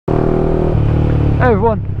Hey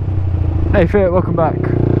everyone, hey Fit, welcome back.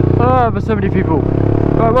 There's so many people.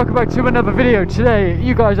 Right, welcome back to another video. Today,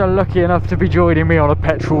 you guys are lucky enough to be joining me on a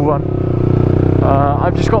petrol run.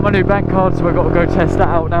 I've just got my new bank card, so I've got to go test that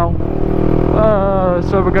out now.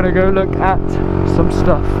 So we're going to go look at some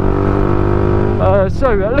stuff.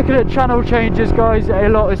 So looking at channel changes, guys, a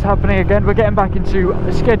lot is happening again. We're getting back into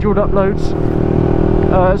scheduled uploads.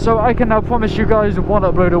 So I can now promise you guys one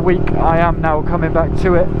upload a week. I am now coming back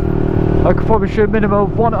to it. I could promise you a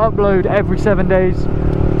minimum of one upload every 7 days,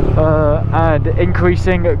 and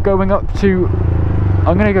increasing, going up to,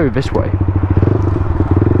 I'm going to go this way,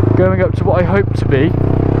 going up to what I hope to be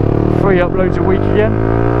 3 uploads a week again.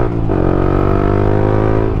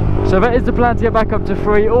 So that is the plan, to get back up to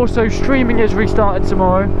 3. Also, streaming is restarted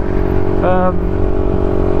tomorrow.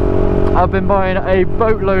 I've been buying a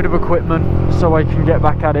boatload of equipment so I can get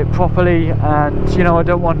back at it properly, and you know, I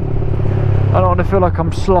don't want to feel like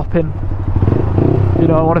I'm slopping. You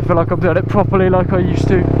know, I want to feel like I'm doing it properly like I used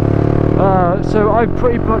to. So I've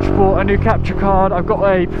pretty much bought a new capture card. I've got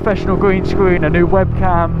a professional green screen, a new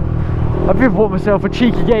webcam. I've even bought myself a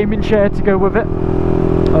cheeky gaming chair to go with it,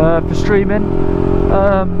 for streaming.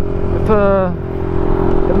 For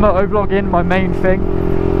motovlogging, my main thing.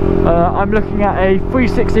 I'm looking at a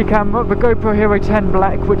 360 camera, the GoPro Hero 10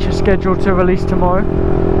 Black, which is scheduled to release tomorrow.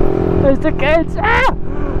 There's the kids! Ah!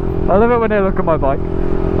 I love it when they look at my bike.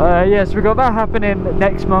 Yes, we got that happening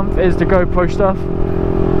next month, is the GoPro stuff.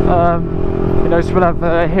 You know, so we'll have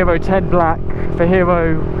Hero 10 Black for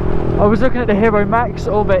Hero. I was looking at the Hero Max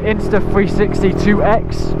or the Insta 360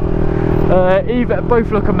 2X. Both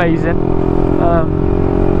look amazing.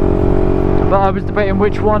 But I was debating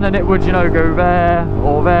which one, and it would, you know, go there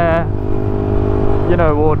or there, you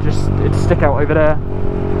know, or just it'd stick out over there.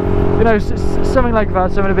 You know, something like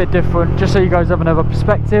that, something a bit different, just so you guys have another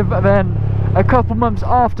perspective. And then a couple months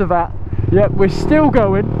after that, yep, we're still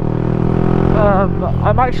going.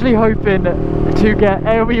 I'm actually hoping to get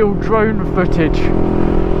aerial drone footage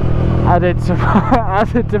added to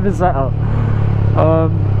added to the setup.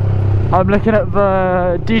 I'm looking at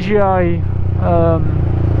the DJI.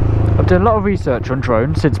 I've done a lot of research on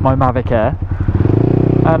drones since my Mavic Air,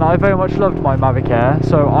 and I very much loved my Mavic Air,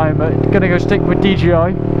 so I'm going to go stick with DJI,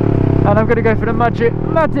 and I'm going to go for the Mavic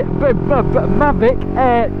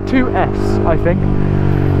Air 2S, I think,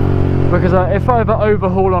 because if I ever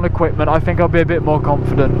overhaul on equipment, I think I'll be a bit more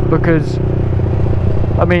confident, because,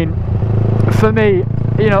 I mean, for me,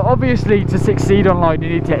 you know, obviously to succeed online you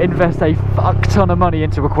need to invest a fuck ton of money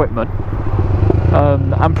into equipment,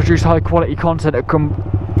 and produce high quality content that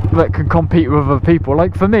can compete with other people.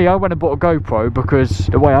 Like for me, I went and bought a GoPro because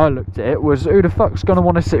the way I looked at it was, who the fuck's gonna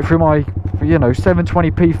want to sit through my, you know,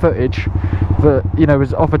 720p footage that, you know,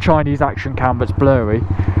 is off a Chinese action cam that's blurry,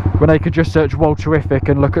 when they could just search Wolterific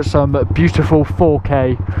and look at some beautiful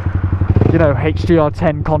 4K, you know,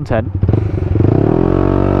 HDR10 content.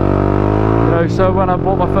 You know, so when I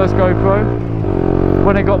bought my first GoPro,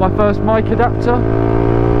 when I got my first mic adapter,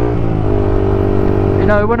 you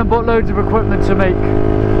know, when I bought loads of equipment to make,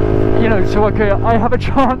 you know, so I have a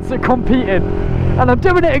chance at competing, and I'm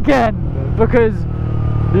doing it again, because,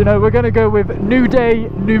 you know, we're going to go with new day,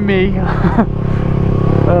 new me.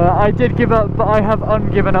 I did give up, but I have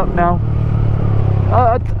ungiven up now.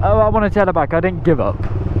 I want to tell it back, I didn't give up.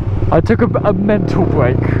 I took a mental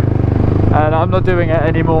break, and I'm not doing it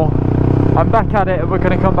anymore. I'm back at it, and we're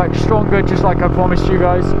going to come back stronger, just like I promised you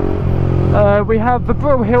guys. We have the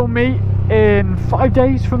Brill Hill meet in 5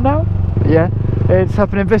 days from now. Yeah, it's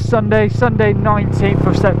happening this Sunday, Sunday 19th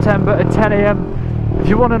of September at 10 AM. If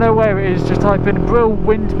you want to know where it is, just type in Brill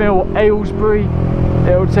Windmill Aylesbury,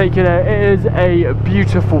 it'll take you there. It is a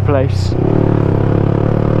beautiful place.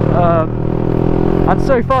 And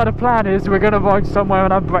so far the plan is we're going to ride somewhere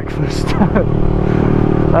and have breakfast.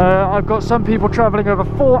 I've got some people travelling over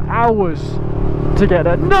 4 hours to get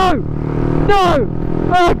there. No! No!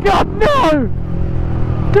 Oh God, no!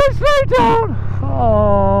 Don't slow down!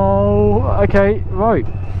 Oh, okay, right.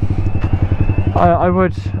 I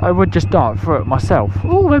would just dart through it myself.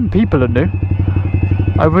 Oh, them people are new.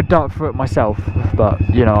 I would dart through it myself, but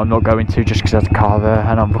you know, I'm not going to, just because there's a car there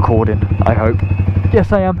and I'm recording, I hope.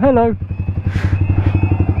 Yes, I am. Hello.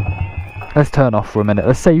 Let's turn off for a minute.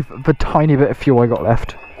 Let's save the tiny bit of fuel I got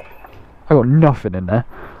left. I got nothing in there.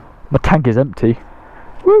 My tank is empty.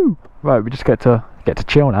 Woo! Right, we just get to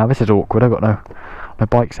chill now. This is awkward. I've got no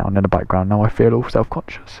bike sound in the background now. I feel all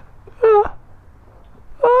self-conscious.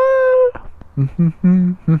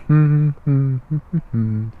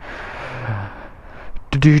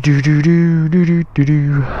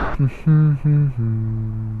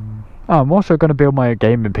 I'm also going to build my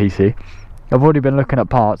gaming PC. I've already been looking at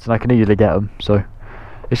parts and I can easily get them, so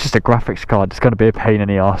It's just a graphics card. It's going to be a pain in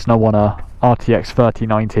the arse. And I want a RTX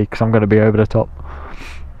 3090 because I'm going to be over the top.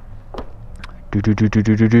 I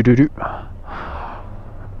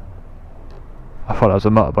thought that was a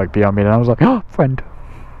motorbike behind me and I was like, oh, friend.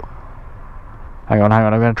 Hang on,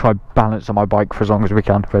 I'm going to try balance on my bike for as long as we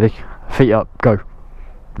can. Ready? Feet up, go.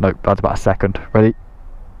 Nope, that's about a second. Ready?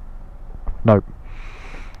 Nope.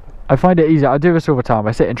 I find it easier. I do this all the time.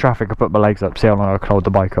 I sit in traffic, I put my legs up, see how long I can hold the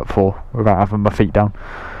bike up for without having my feet down.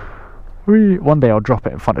 Whee. One day I'll drop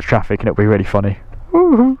it in front of traffic and it'll be really funny.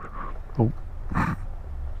 Woohoo! Oh.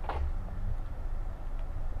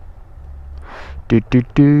 Do do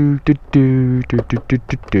do do do do do do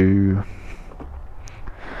do do.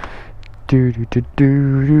 Do do do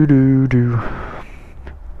do do do.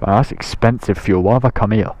 Wow, that's expensive fuel. Why have I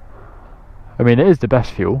come here? I mean, it is the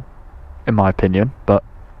best fuel, in my opinion, but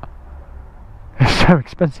it's so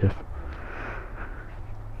expensive.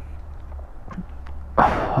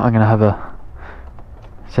 I'm gonna have a,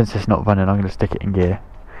 since it's not running, I'm gonna stick it in gear,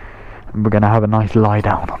 and we're gonna have a nice lie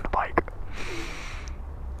down on the bike.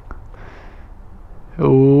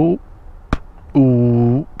 Oh,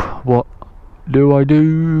 oh, what do I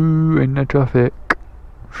do in the traffic?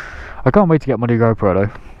 I can't wait to get my new GoPro though.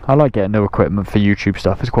 I like getting new equipment for YouTube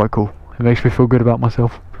stuff. It's quite cool. It makes me feel good about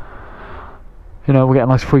myself. You know, we'll get a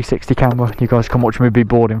nice 360 camera. You guys can watch me be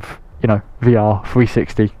bored in, you know, VR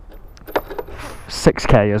 360.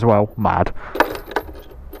 6K as well. Mad.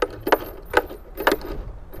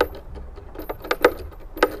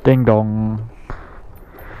 Ding dong.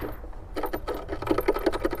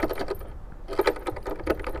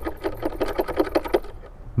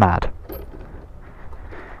 Mad.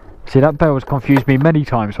 See, that bell has confused me many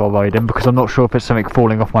times while riding because I'm not sure if it's something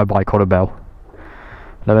falling off my bike or the bell.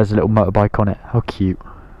 Now there's a little motorbike on it. How cute.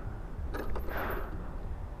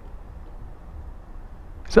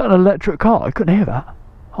 Is that an electric car? I couldn't hear that.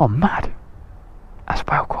 Oh, mad. That's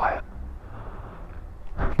well quiet.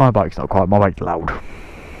 My bike's not quiet, my bike's loud.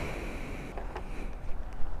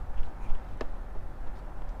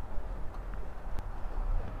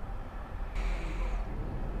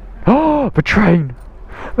 Oh, the train!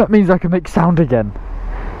 That means I can make sound again.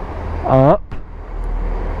 Up,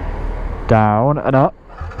 down, and up,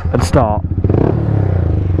 and start.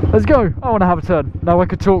 Let's go! I want to have a turn. Now I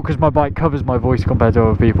can talk because my bike covers my voice compared to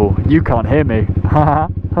other people. You can't hear me. Ha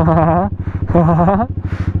ha ha.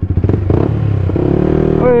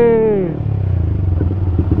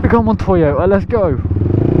 Come on, Toyota, let's go.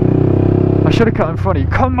 I should have cut in front of you.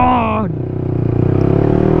 Come on!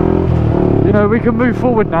 You know, we can move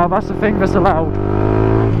forward now. That's the thing that's allowed.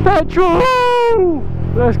 Petrol!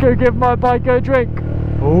 Let's go give my bike a drink.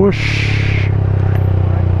 Oh, shh.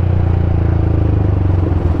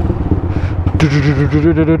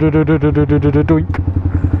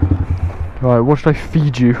 Right, what should I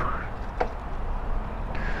feed you?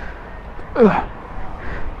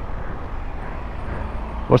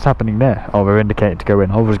 What's happening there? Oh, we're indicating to go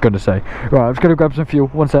in. I was going to say. Right, I'm just going to grab some fuel.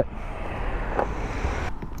 One sec.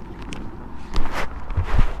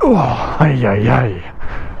 Oh, ay, ay, ay.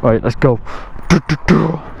 Right, let's go.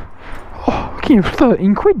 Oh, okay, it was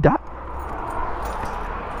 13 quid that.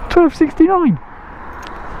 12.69.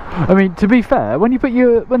 I mean, to be fair, when you put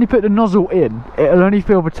the nozzle in, it'll only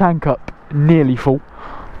fill the tank up nearly full,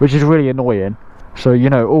 which is really annoying. So, you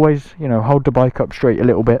know, always, you know, hold the bike up straight a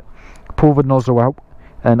little bit, pull the nozzle out,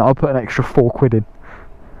 and I'll put an extra 4 quid in.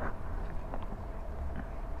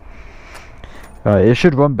 Right, it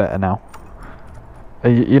should run better now.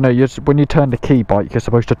 You know, when you turn the key bike, you're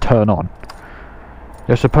supposed to turn on.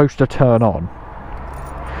 You're supposed to turn on.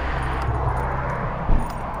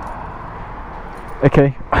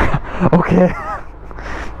 Okay. Okay.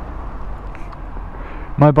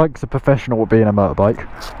 My bike's a professional at being a motorbike.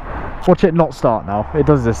 Watch it not start now. It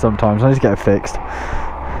does this sometimes. I need to get it fixed.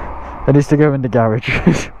 It needs to go in the garage.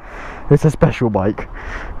 It's a special bike.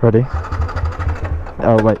 Ready?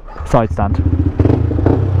 Oh wait, side stand.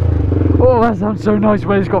 Oh, that sounds so nice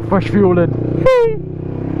when it's got fresh fuel in.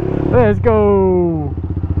 Let's go.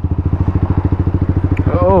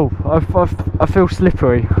 Oh, I feel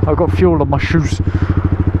slippery. I've got fuel on my shoes.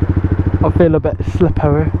 I feel a bit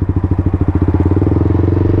slippery.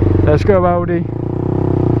 Let's go, Audi.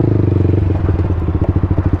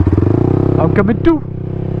 I'm coming too.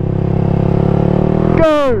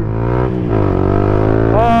 Go!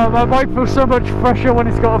 Oh, my bike feels so much fresher when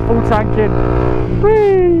it's got a full tank in.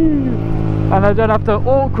 Whee! And I don't have to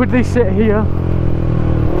awkwardly sit here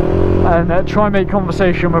and try and make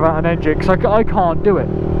conversation without an engine, because I can't do it.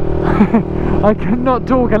 I cannot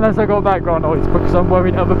talk unless I got background noise because I'm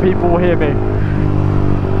worried other people will hear me.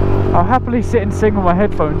 I'll happily sit and sing with my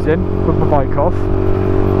headphones in with my bike off,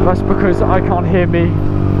 That's because I can't hear me.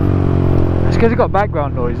 It's because it got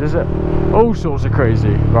background noise, is it? All sorts of crazy.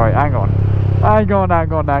 Right, hang on. Hang on,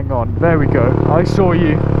 hang on, hang on. There we go. I saw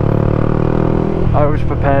you. I was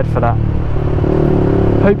prepared for that.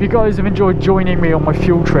 Hope you guys have enjoyed joining me on my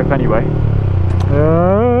fuel trip anyway.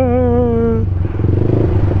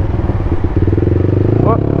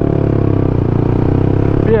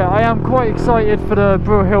 Yeah, I am quite excited for the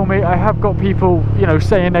Brewer Hill meet. I have got people, you know,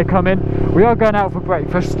 saying they're coming. We are going out for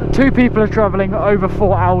breakfast. 2 people are travelling over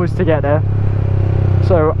 4 hours to get there.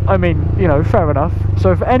 So, I mean, you know, fair enough.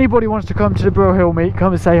 So if anybody wants to come to the Brewer Hill meet,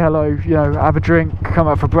 come and say hello, you know, have a drink, come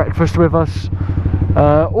out for breakfast with us.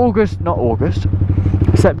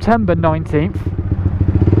 September 19th.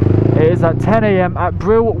 It is at 10 AM at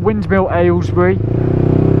Brill Windmill Aylesbury.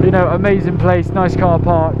 You know, amazing place, nice car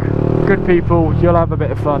park, good people, you'll have a bit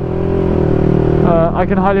of fun. I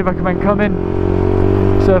can highly recommend coming.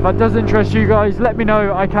 So if that does interest you guys, let me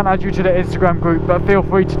know. I can add you to the Instagram group, but feel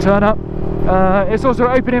free to turn up. It's also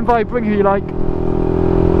an open invite, bring who you like.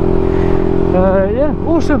 Yeah,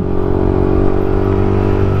 awesome.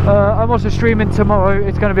 I'm also streaming tomorrow.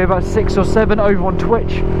 It's going to be about 6 or 7 over on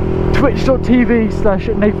Twitch.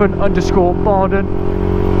 Twitch.tv/Nathan_Barden.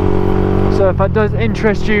 So if that does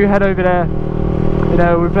interest you, head over there. You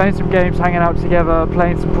know, we're playing some games, hanging out together,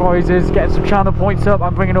 playing some prizes, getting some channel points up.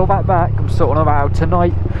 I'm bringing all that back. I'm sorting all that out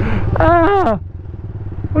tonight.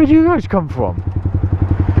 Where do you guys come from?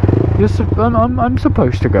 I'm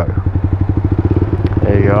supposed to go.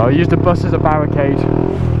 There you go. I use the bus as a barricade.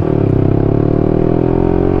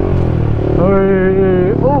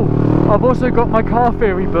 Oh, I've also got my car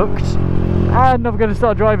theory booked, and I'm going to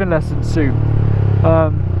start driving lessons soon.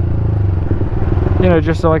 You know,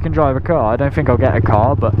 just so I can drive a car. I don't think I'll get a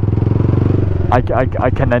car, but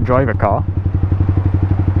I can then drive a car.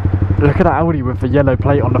 Look at that Audi with the yellow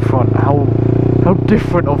plate on the front. How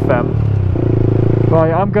different of them.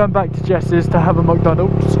 Right, I'm going back to Jess's to have a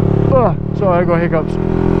McDonald's. Sorry, I got hiccups.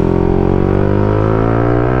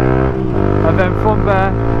 And then from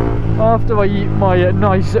there, after I eat my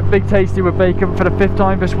nice big tasty with bacon for the 5th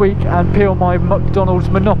time this week and peel my McDonald's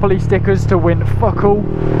Monopoly stickers to win fuck all,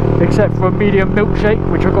 except for a medium milkshake,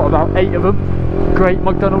 which I got about 8 of them. Great,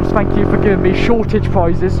 McDonald's, thank you for giving me shortage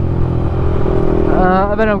prizes.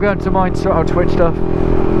 And then I'm going to mine to sort out Twitch stuff.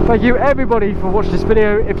 Thank you everybody for watching this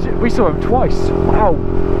video. We saw him twice, wow.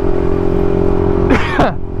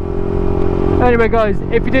 Anyway guys,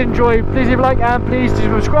 if you did enjoy, please leave a like and please do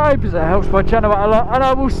subscribe, because it helps my channel out a lot, and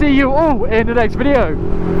I will see you all in the next video.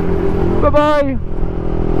 Bye bye.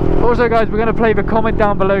 Also guys, we're going to play the comment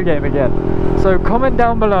down below game again. So comment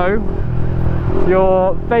down below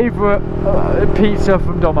your favourite pizza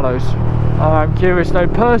from Domino's. I'm curious though.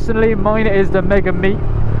 Personally, mine is the Mega Meat,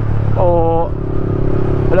 or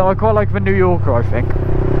no, I quite like the New Yorker, I think.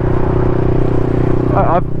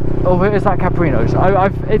 Oh, is that Caprino's?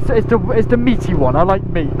 It's the meaty one. I like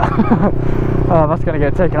meat. Oh, that's going to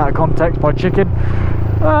get taken out of context by chicken.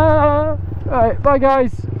 Alright, bye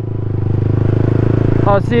guys.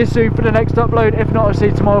 I'll see you soon for the next upload. If not, I'll see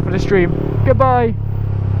you tomorrow for the stream. Goodbye.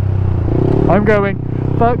 I'm going.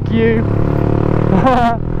 Fuck you.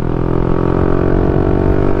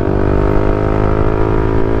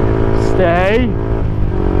 Stay.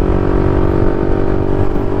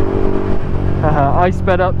 I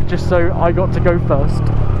sped up just so I got to go first.